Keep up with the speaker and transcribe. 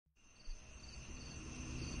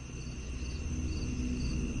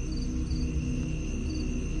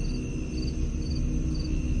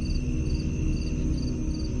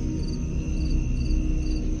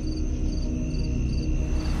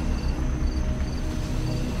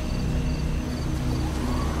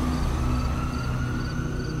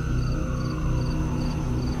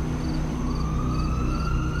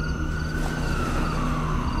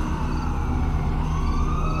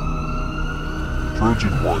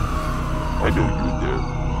Region 1, I know you're there.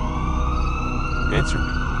 Answer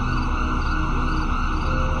me.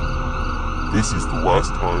 This is the last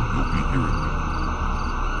time you'll be hearing me.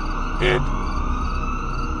 And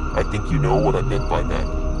I think you know what I meant by that.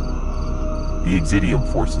 The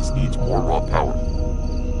Exidium Forces needs more raw power.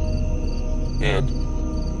 And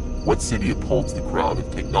what city upholds the crown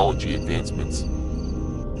of technology advancements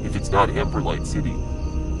if it's not Amberlight City?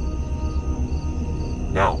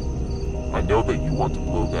 Now, I know that you want to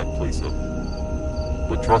blow that place up.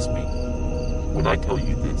 But trust me, when I tell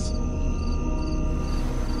you this.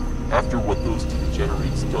 After what those two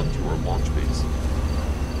degenerates done to our launch base,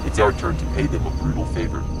 it's our turn to pay them a brutal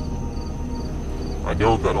favor. I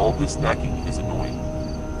know that all this nagging is annoying,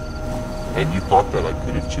 and you thought that I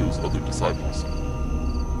could have chose other disciples.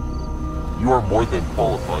 You are more than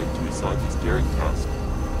qualified to assign this daring task.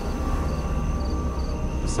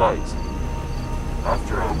 Besides,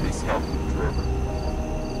 after our mishap with Trevor,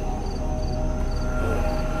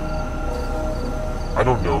 I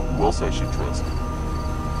don't know who else I should trust,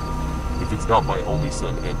 if it's not my only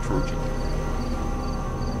son and Trojan.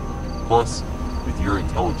 Plus, with your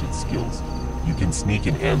intelligence skills, you can sneak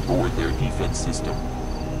in and lower their defense system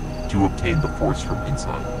to obtain the force from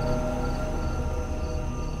inside.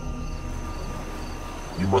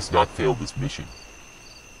 You must not fail this mission.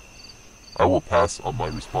 I will pass on my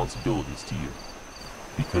responsibilities to you,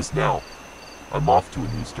 because now, I'm off to a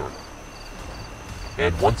new start.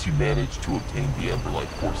 And once you manage to obtain the Amberlight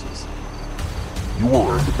forces, you will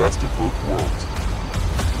earn the best of both worlds,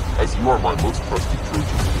 as you are my most trusted Trojan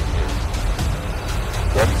in hand.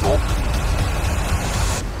 That is all for me.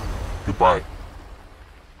 Goodbye.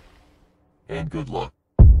 And good luck.